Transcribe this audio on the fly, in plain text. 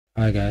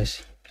Hi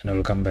guys, and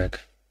welcome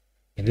back.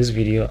 In this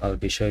video I'll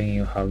be showing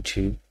you how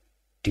to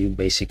do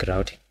basic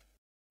routing.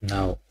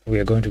 Now we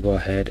are going to go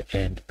ahead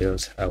and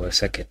build our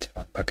circuit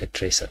on Packet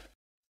Tracer.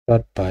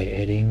 Start by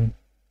adding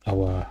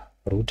our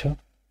router.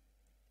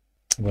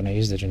 I'm going to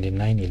use the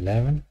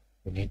 2911.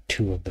 We need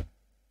two of them,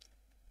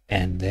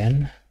 and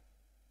then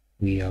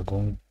we are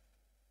going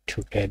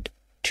to add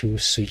two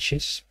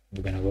switches.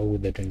 We're going to go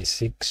with the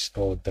 26,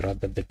 or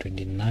rather the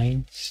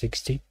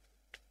 2960,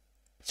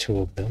 two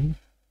of them.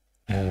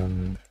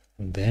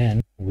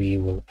 Then we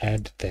will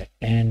add the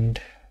end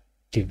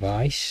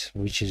device,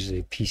 which is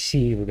a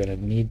PC. We're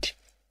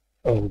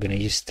gonna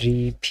use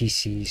 3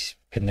 PCs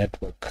per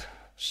network.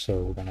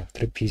 So we're gonna have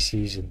 3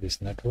 PCs in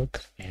this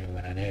network, and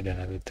we're gonna add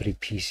another 3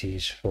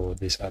 PCs for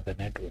this other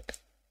network.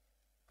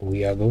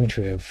 We are going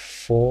to have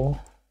 3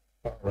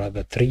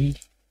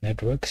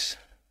 networks.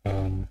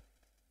 We're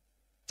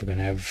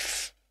gonna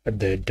have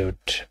the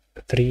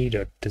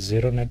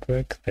 .3.0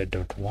 network, the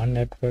 .1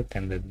 network,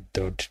 and the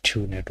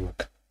 .2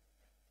 network.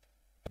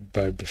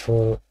 But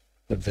before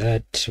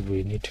that,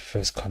 we need to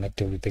first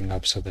connect everything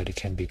up so that it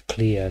can be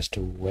clear as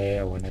to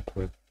where our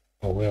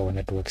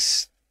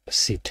networks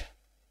sit.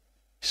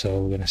 So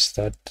we're going to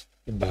start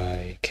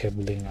by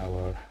cabling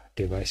our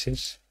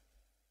devices.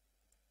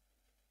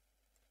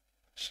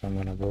 So I'm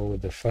going to go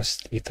with the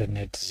first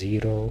Ethernet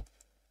 0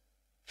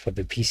 for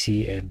the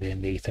PC, and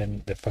then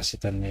the first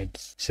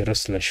Ethernet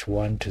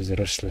 0/1 to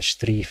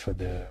 0/3 for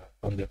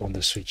on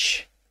the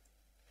switch.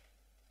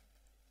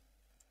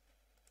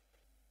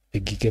 The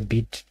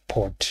gigabit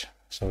port,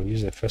 so I'll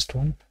use the first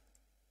one,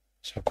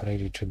 so I'll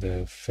connect it to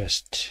the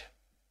first.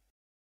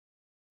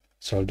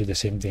 So I'll do the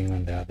same thing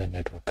on the other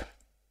network.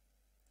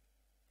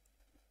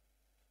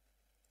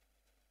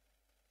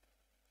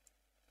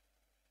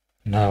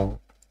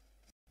 Now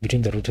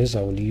between the routers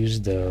I will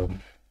use the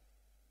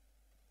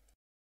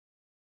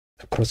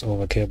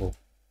crossover cable.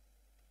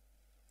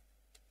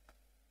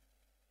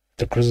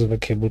 The crossover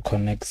cable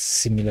connects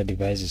similar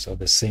devices or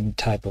the same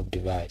type of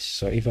device.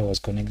 So if I was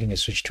connecting a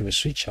switch to a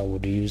switch, I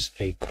would use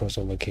a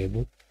crossover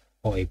cable,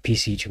 or a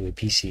PC to a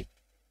PC.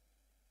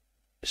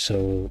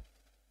 So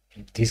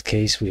in this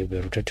case we have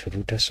a router to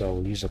router, so I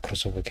will use a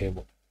crossover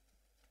cable.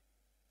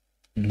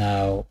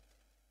 Now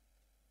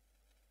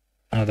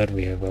that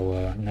we have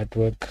our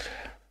network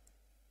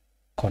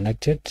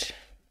connected,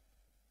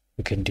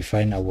 we can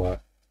define our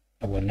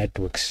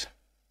networks,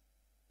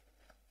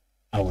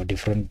 our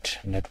different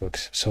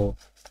networks. So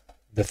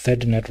the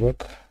third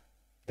network,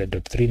 the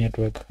 .3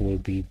 network, will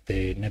be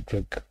the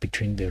network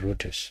between the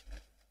routers,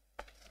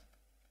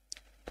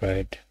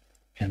 right?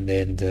 And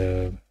then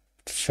the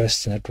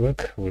first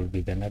network will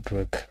be the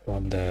network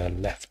on the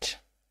left,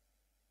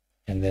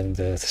 and then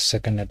the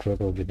second network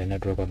will be the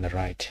network on the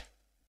right.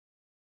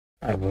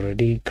 I've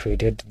already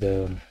created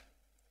the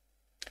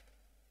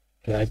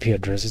IP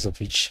addresses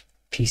of each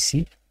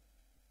PC.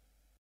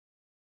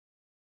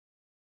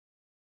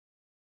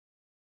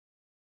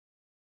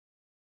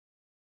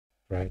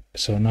 Right,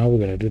 so now we're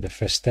going to do the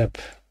first step,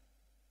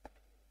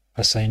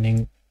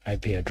 assigning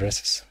IP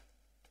addresses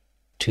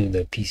to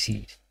the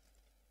PCs.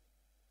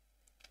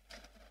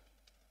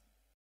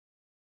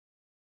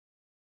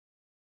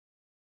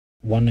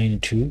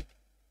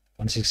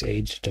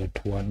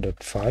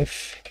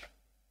 .192.168.1.5.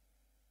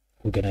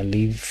 We're going to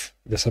leave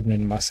the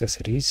subnet mask as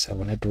it is.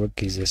 Our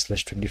network is a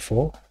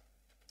 /24,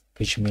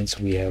 which means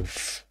we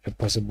have a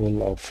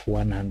possible of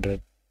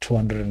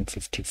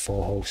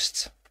 254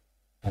 hosts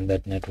on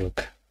that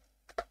network.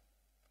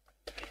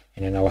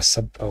 And then our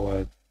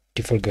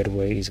default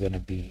gateway is going to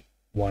be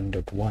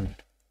 1.1,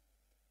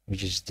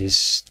 which is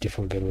this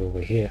default gateway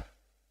over here.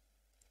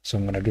 So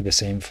I'm going to do the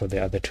same for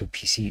the other 2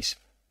 PCs.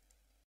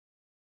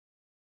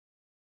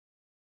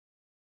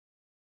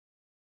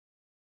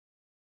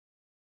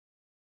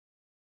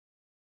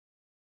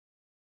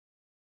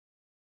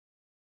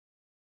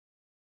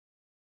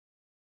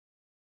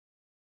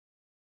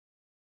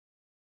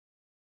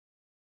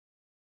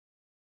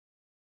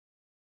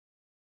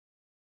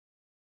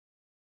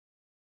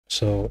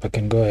 So I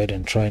can go ahead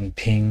and try and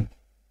ping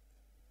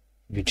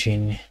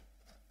between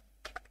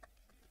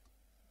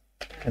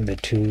the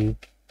 2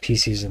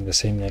 PCs in the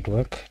same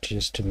network,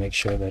 just to make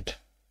sure that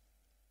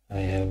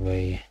I have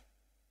a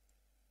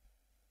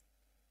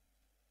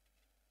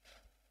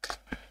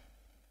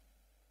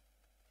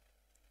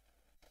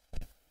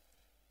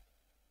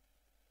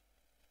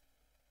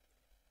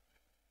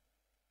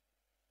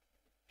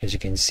as you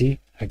can see,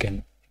 I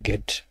can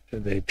get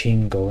the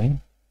ping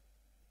going.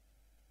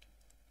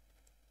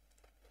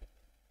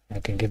 I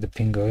can get the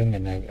ping going,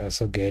 and I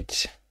also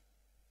get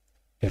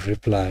a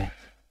reply.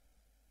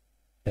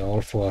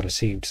 All 4 are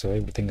received, so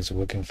everything is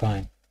working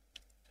fine.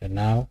 And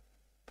now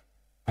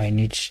I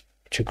need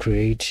to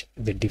create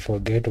the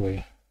default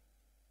gateway,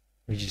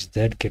 which is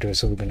that gateway,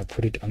 so we're going to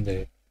put it on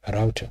the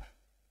router.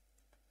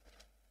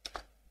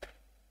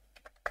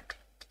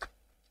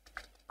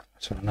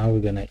 So now we're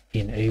going to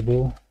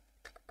enable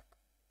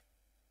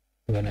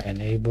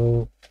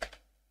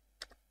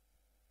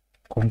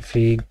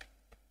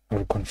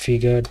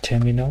configure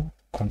terminal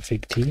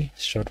config t,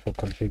 short for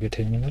configure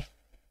terminal.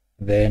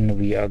 Then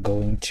we are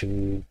going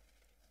to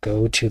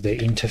go to the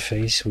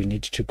interface we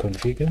need to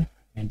configure.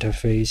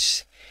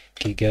 Interface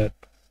gigabit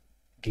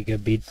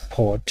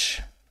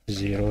port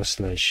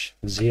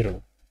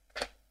 0/0,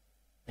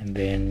 and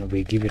then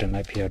we give it an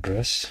IP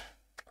address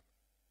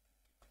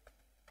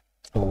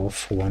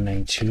of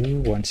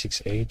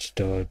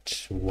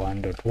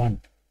 192.168.1.1, and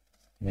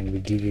then we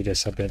give it a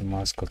subnet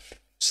mask of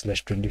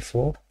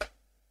 /24,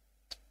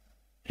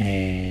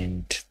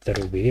 and that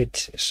will be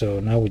it. So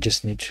now we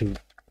just need to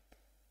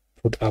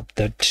put up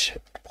that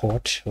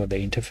port or the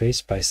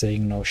interface by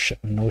saying no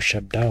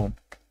shutdown.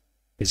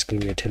 Basically,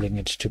 we are telling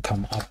it to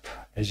come up.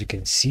 As you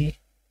can see,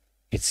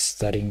 it's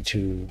starting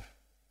to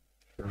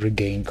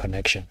regain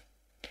connection.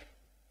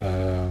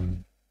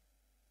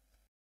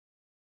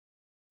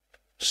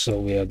 So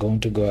we are going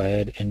to go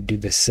ahead and do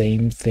the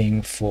same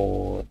thing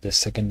for the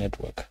second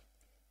network.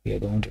 We are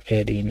going to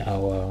add in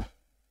our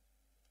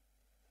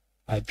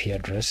IP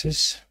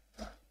addresses.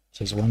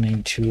 So it's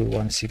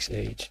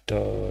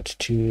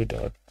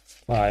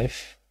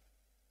 192.168.2.5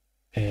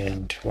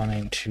 and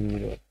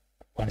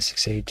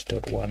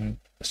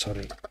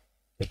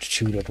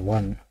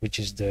 192.168.2.1, which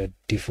is the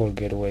default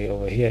gateway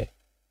over here.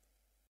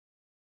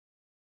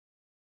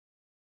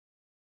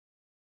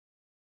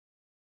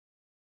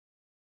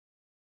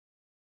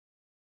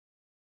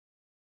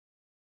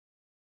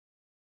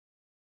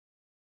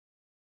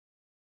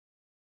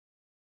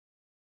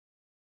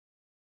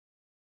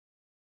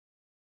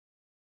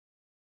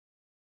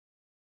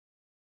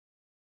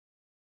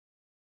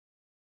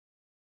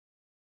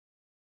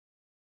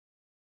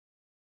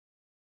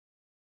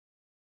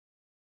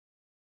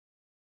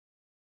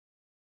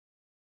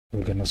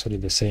 We can also do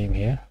the same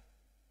here,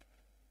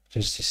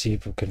 just to see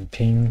if we can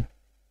ping.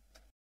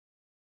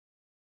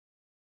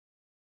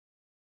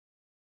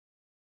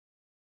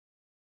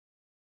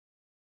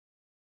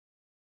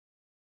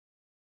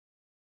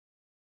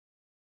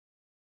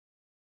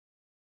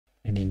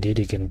 And indeed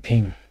it can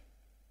ping.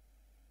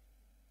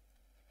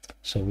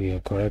 So we are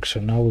correct. So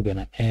now we're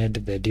gonna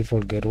add the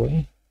default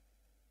gateway,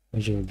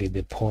 which will be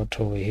the port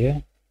over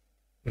here.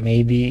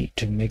 Maybe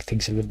to make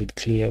things a little bit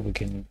clear, we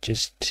can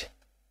just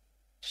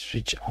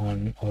switch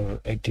on or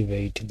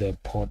activate the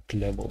port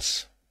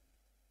labels.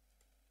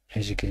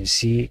 As you can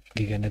see,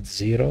 giganet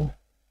 0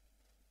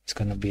 is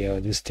gonna be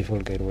this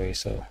default gateway.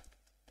 So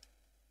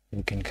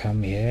we can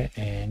come here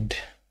and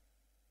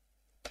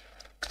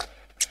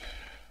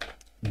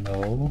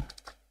no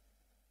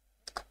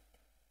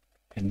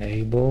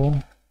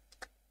enable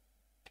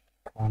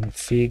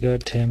configure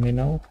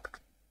terminal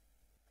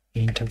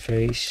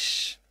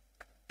interface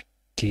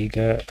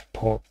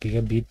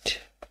gigabit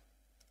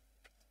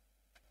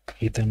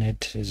Ethernet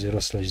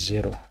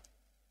 0/0,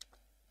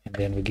 and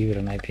then we give it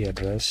an IP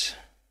address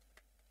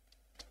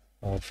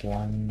of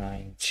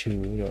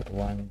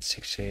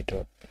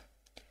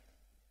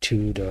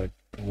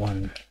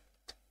 192.168.2.1.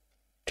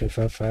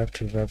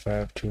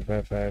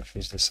 255.255.255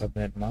 is the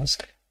subnet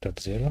mask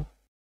 .0,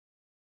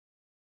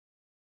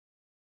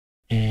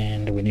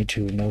 and we need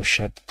to no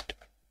shut,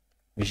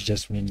 which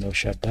just means no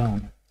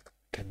shutdown.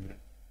 And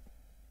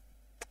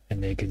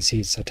then you can see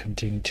it's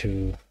attempting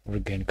to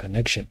regain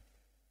connection.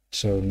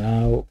 So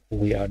now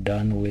we are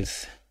done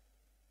with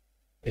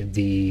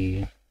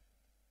the.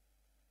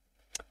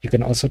 You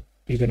can also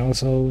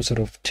sort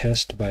of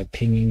test by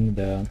pinging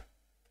the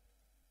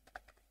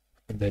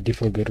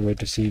default gateway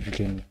to see if you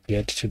can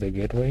get to the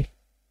gateway,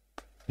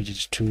 which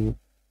is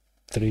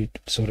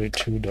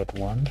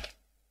 2.1.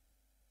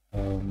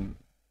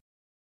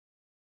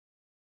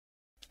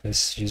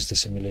 Let's use the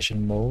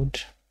simulation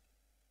mode,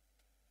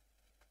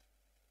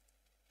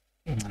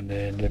 and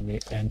then let me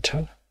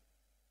enter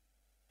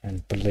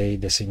and play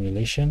the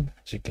simulation.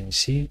 As you can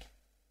see,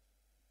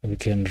 we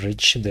can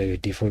reach the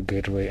default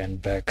gateway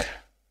and back.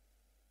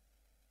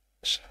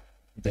 So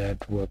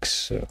that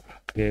works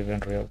clear in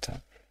real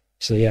time.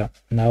 So yeah,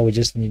 now we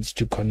just need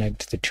to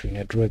connect the two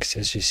networks.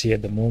 As you see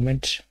at the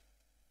moment,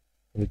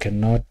 we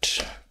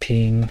cannot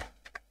ping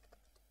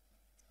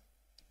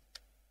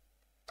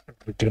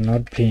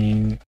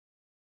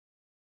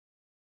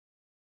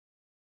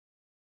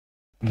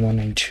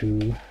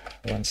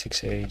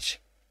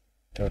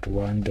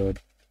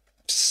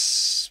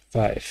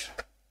 192.168.1.5.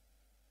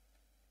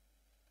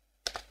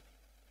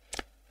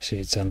 See,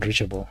 it's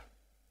unreachable.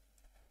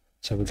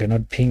 So we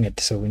cannot ping it.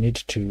 So we need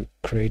to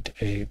create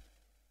a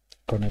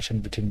connection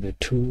between the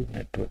two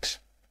networks.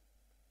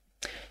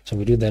 So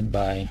we do that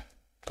by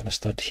gonna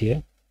start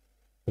here.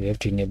 We have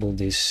to enable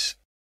this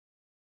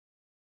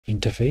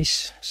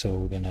interface. So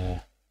we're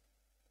gonna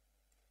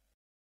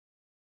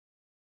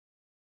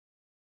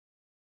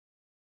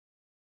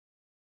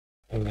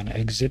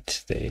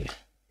exit the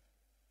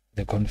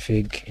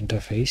config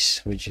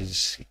interface, which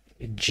is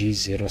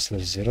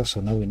G0/0.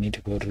 So now we need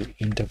to go to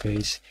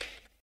interface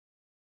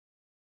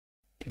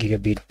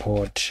gigabit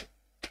port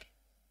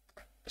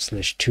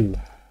 /2,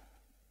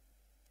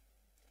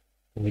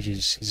 which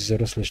is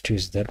 0/2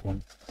 is that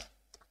one.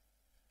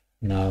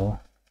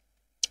 Now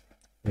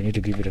we need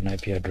to give it an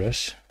IP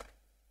address,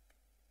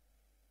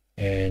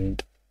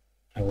 and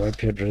our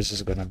IP address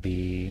is gonna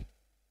be,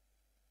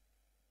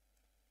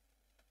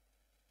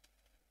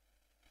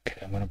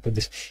 okay, I'm gonna put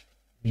this,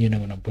 I'm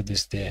gonna put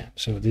this there.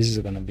 So this is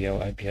gonna be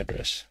our IP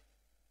address.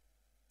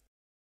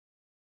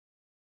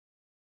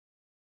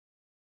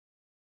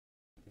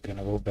 We're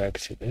gonna go back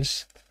to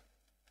this.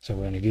 So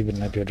we're gonna give it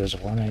an IP address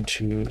of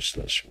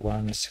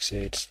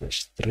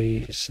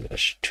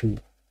 192.168/3/2.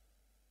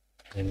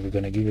 And we're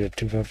gonna give it a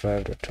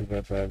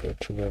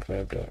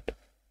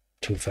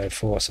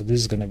 255.255.255.254. So this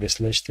is gonna be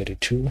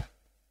 /32,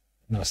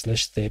 no,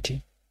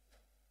 /30,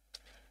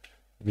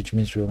 which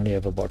means we only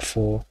have about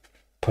 4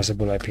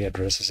 possible IP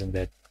addresses in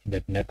that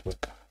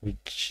network,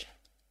 which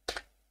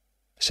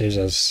saves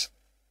us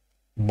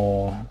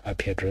more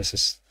IP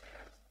addresses.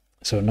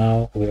 So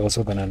now we're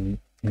also gonna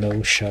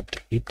no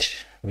shut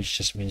it, which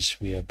just means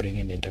we are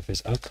bringing the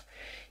interface up.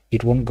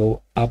 It won't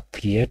go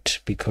up yet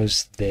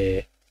because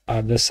the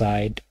other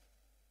side,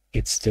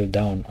 it's still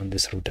down on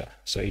this router,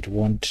 so it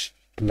won't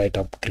light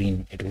up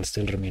green. It will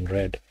still remain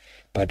red,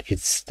 but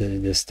it's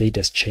the state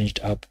has changed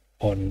up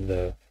on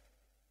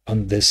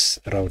this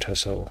router,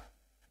 so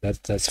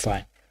that's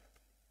fine.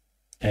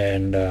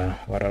 And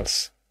what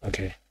else?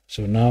 Okay,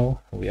 so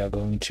now we are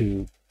going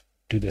to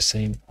do the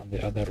same on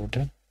the other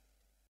router.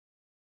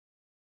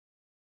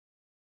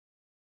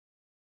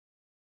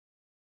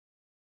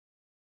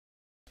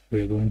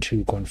 We're going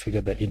to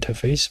configure the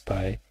interface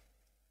by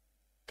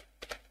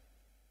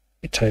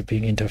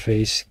typing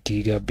interface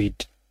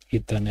gigabit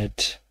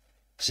ethernet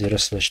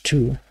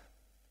 0/2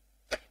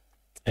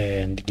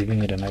 and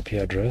giving it an IP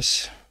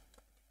address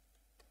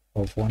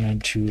of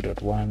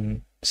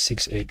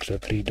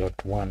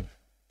 192.168.3.1.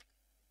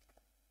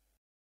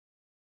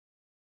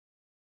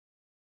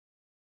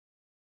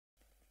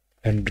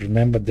 And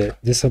remember that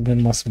this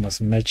segment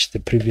must match the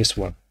previous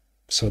one,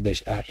 so they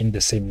are in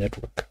the same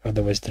network.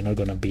 Otherwise they're not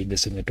going to be in the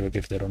same network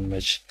if they don't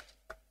match.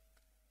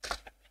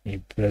 You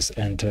press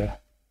enter.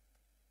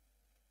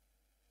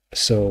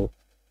 So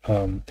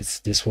it's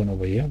this one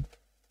over here,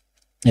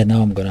 and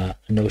now I'm gonna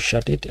no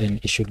shut it,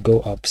 and it should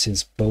go up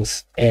since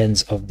both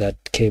ends of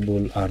that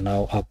cable are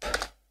now up.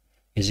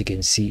 As you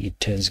can see, it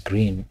turns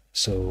green,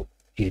 so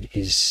it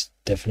is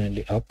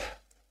definitely up.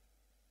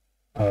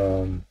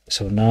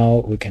 So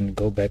now we can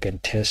go back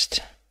and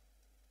test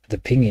the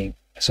pinging.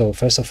 So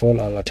first of all,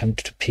 I'll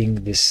attempt to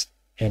ping this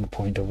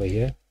endpoint over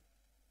here.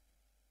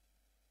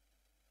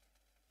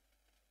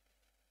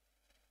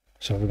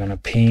 So we're gonna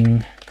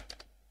ping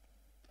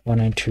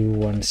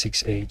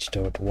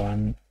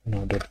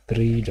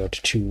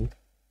 192.168.1.3.2,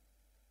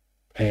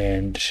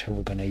 and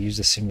we're gonna use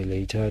the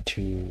simulator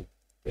to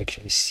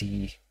actually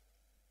see.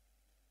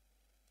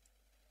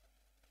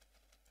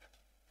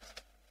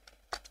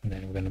 And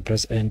then we're gonna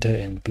press enter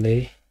and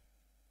play.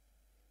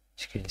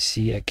 As you can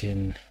see, I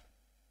can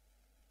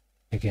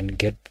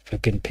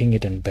ping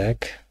it and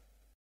back.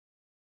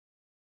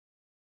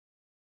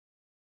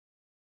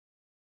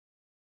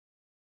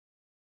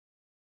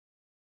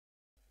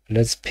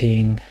 Let's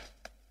ping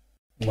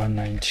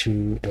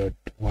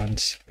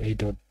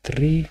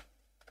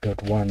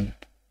 192.168.3.1.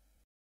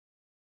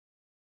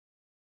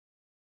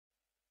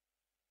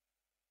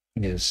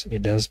 Yes,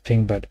 it does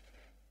ping, but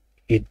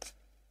it,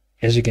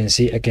 as you can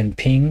see, I can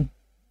ping.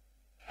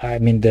 I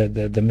mean,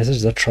 the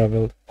message that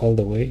travel all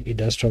the way, it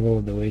does travel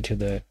all the way to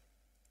the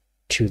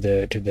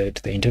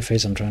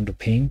interface I'm trying to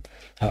ping.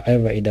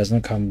 However, it does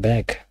not come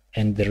back,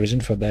 and the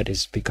reason for that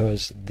is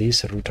because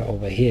this router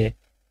over here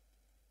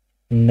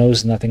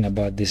knows nothing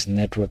about this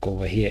network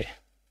over here.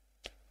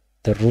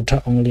 The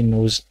router only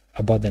knows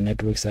about the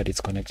networks that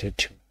it's connected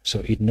to. So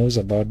it knows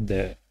about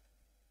the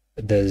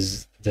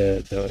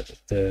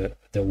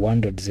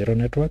 1.0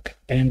 network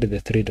and the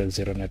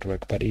 3.0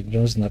 network, but it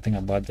knows nothing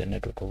about the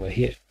network over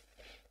here.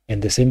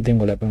 And the same thing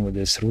will happen with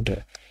this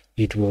router.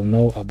 It will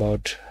know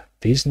about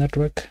this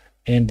network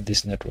and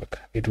this network.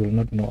 It will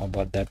not know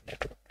about that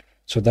network.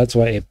 So that's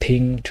why a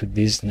ping to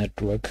this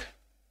network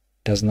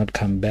does not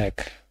come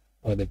back,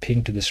 or the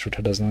ping to this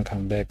router does not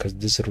come back, because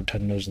this router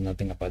knows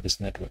nothing about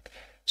this network.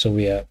 So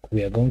we are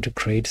going to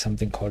create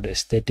something called a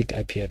static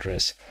IP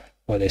address,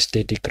 or the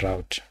static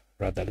route.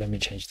 Rather, let me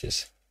change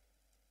this.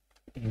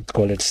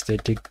 Call it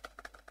static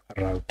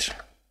route.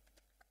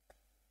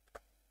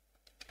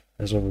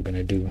 That's what we're going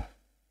to do.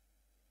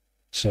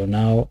 So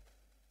now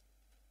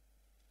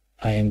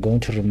I am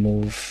going to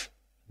remove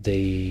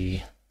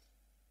the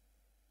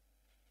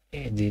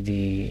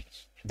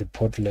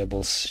port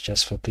labels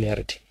just for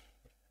clarity.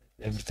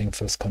 Everything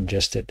feels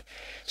congested.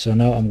 So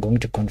now I'm going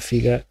to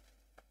configure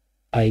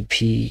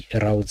IP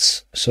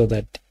routes so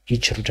that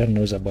each router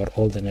knows about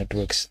all the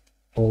networks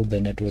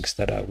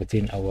that are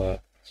within our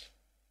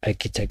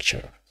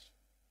architecture.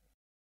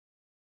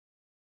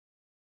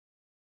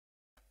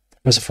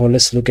 First of all,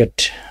 let's look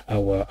at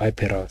our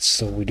IP routes.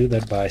 So we do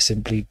that by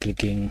simply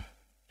clicking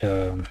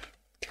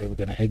okay, we're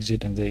gonna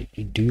exit, and they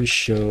do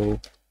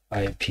show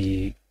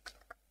IP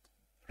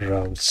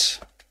routes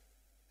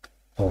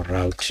or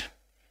route,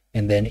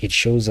 and then it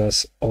shows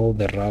us all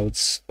the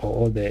routes,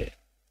 or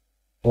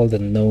all the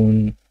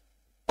known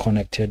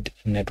connected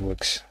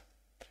networks,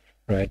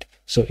 right?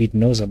 So it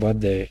knows about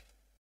the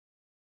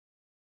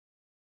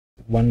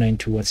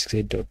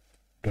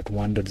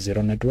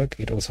 192.168.1.0 network.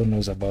 It also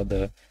knows about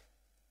the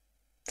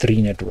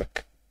 3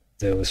 network.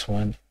 There was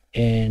one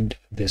and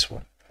this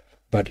one,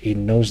 but it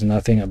knows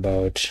nothing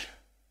about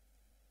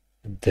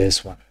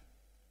this one.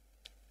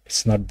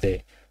 It's not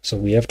there. So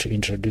we have to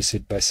introduce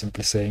it by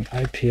simply saying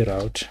IP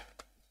route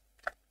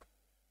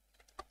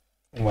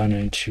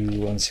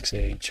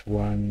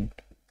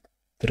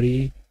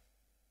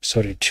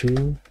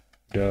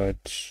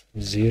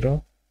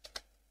 2.0,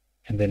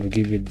 and then we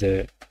give it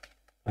the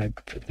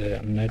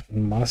net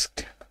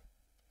mask,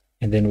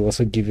 and then we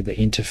also give it the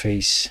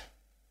interface.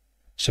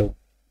 So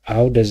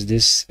how does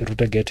this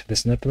router get to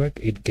this network?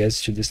 It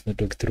gets to this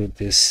network through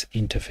this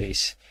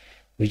interface,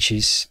 which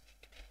is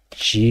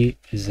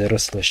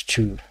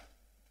G0/2.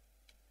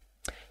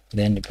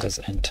 Then you press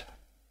enter,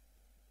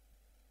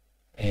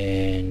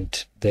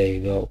 and there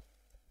you go.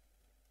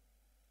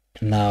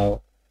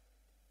 Now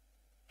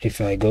if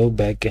I go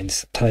back and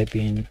type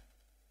in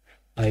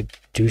I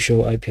do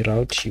show IP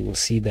route, you will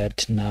see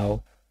that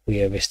now we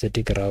have a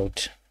static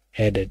route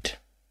added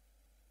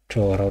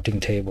to our routing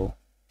table,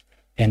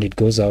 and it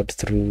goes out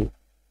through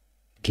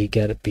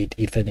gigabit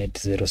Ethernet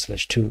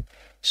 0/2.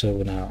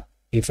 So now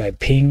if I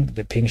ping,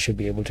 the ping should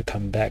be able to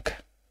come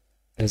back.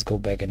 Let's go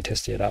back and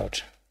test it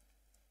out.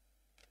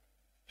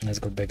 Let's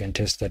go back and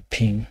test that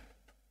ping.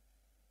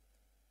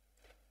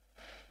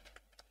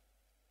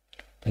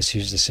 Let's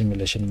use the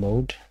simulation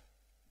mode.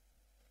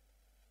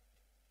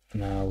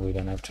 Now we're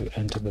gonna have to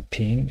enter the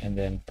ping and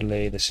then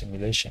play the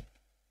simulation.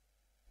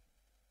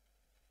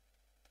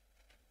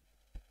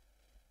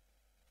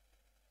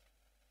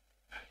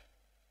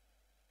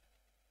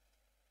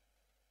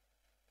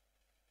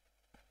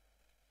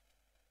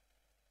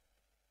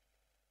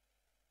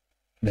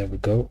 There we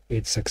go.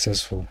 It's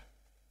successful.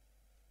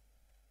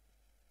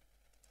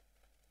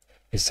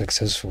 It's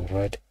successful,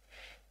 right?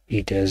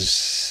 It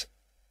has,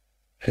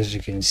 as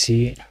you can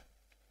see,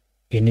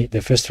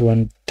 the first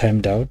one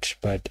timed out,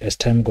 but as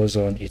time goes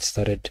on, it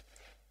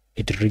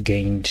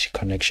regained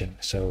connection.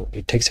 So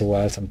it takes a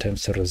while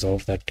sometimes to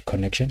resolve that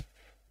connection,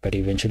 but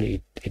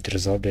eventually it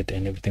resolved it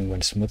and everything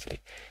went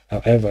smoothly.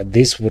 However,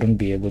 this wouldn't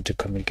be able to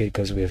communicate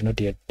because we have not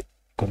yet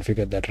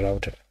configured that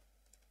router.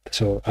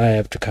 So I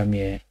have to come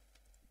here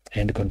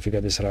and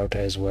configure this router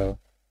as well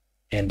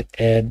and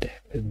add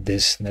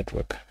this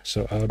network.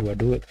 So how do I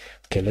do it?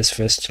 Okay, let's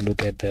first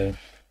look at the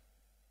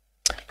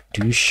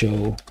do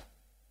show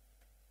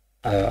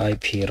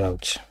IP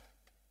route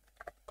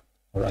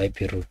or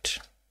IP route.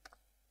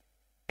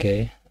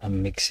 Okay,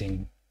 I'm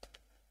mixing,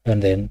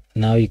 and then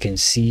now you can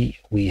see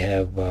we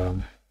have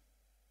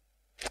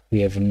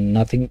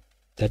nothing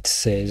that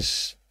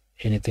says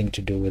anything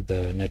to do with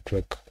the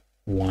network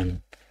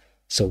 1.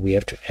 So we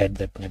have to add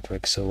that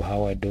network. So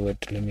how I do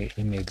it, let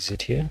me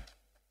exit here,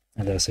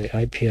 and I'll say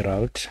IP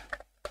route.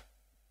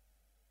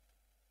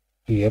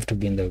 You have to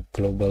be in the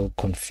global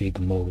config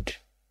mode,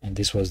 and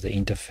this was the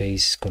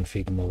interface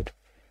config mode.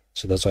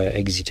 So that's why I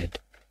exited.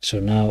 So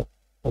now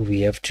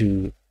we have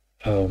to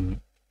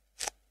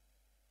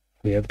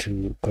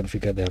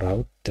configure the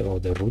route or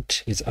the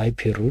route. It's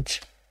IP route,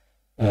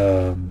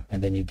 and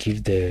then you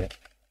give the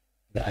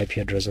IP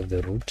address of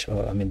the route,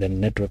 or I mean the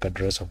network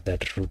address of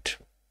that route,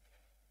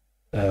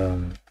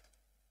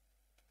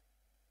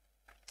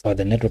 or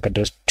the network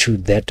address to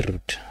that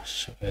route.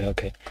 So,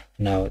 okay,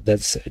 now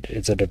it's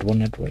a .1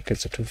 network.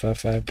 It's a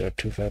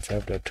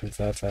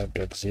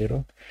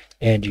 255.255.255.0,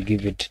 and you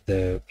give it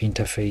the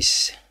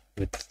interface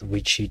with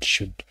which it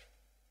should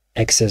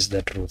access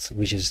that route,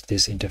 which is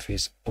this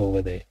interface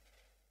over there.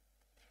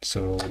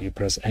 So you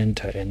press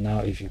enter, and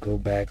now if you go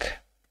back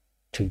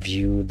to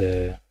view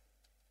the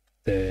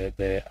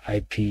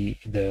IP,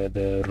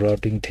 the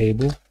routing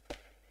table,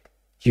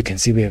 you can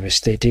see we have a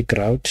static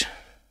route,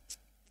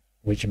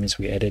 which means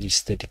we added it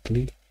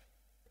statically.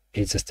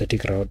 It's a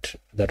static route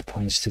that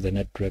points to the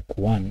network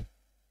 1.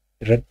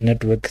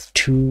 Network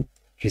 2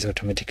 is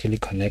automatically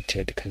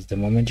connected, because the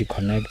moment you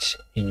connect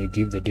and you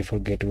give the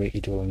default gateway,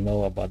 it will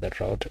know about that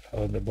route,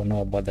 or it will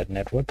know about that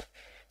network.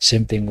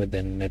 Same thing with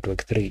the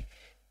network 3,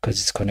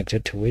 because it's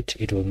connected to it,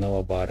 it will know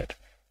about it.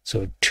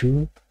 So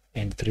 2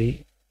 and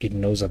 3 it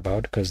knows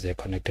about because they're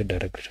connected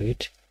directly to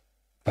it,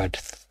 but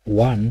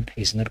 1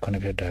 is not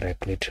connected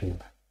directly to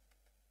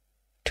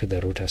the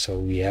router, so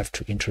we have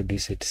to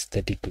introduce it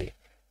statically.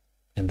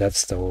 And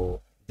that's the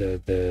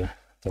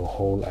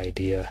whole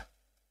idea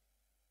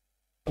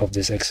of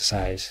this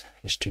exercise,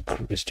 is to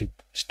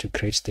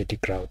create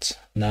static routes.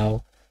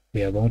 Now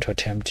we are going to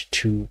attempt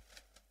to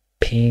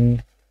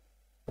ping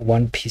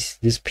one piece,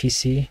 this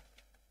PC.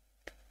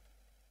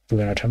 We're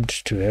going to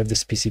attempt to have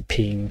this PC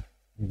ping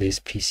this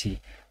PC.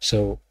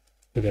 So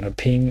we're going to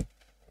ping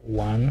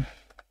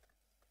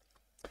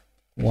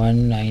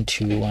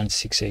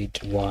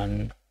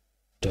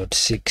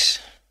 192.168.1.6.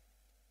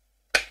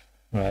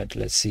 Right,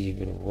 let's see if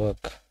it'll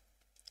work.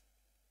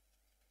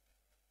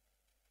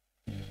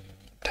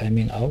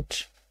 Timing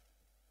out.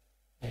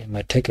 It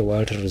might take a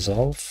while to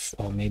resolve,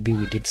 or maybe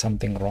we did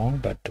something wrong,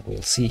 but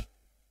we'll see.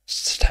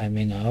 It's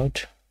timing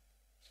out.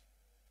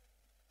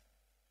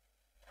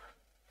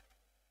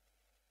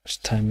 it's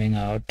timing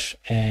out,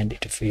 and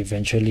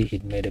eventually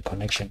it made a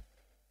connection.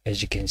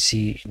 As you can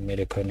see, it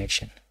made a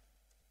connection.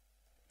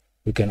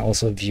 We can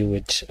also view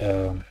it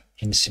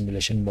in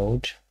simulation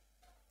mode.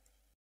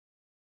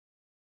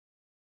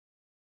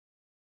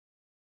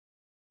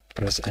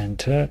 Press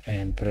enter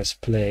and press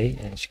play,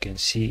 and as you can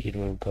see, it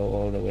will go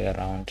all the way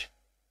around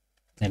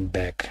and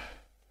back.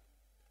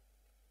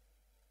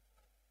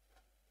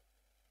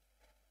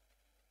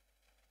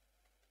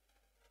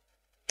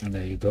 And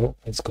there you go,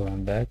 it's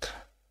going back.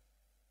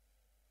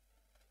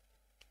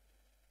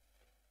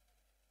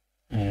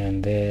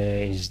 And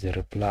there is the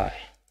reply.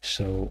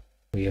 So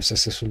we have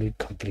successfully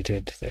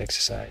completed the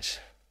exercise.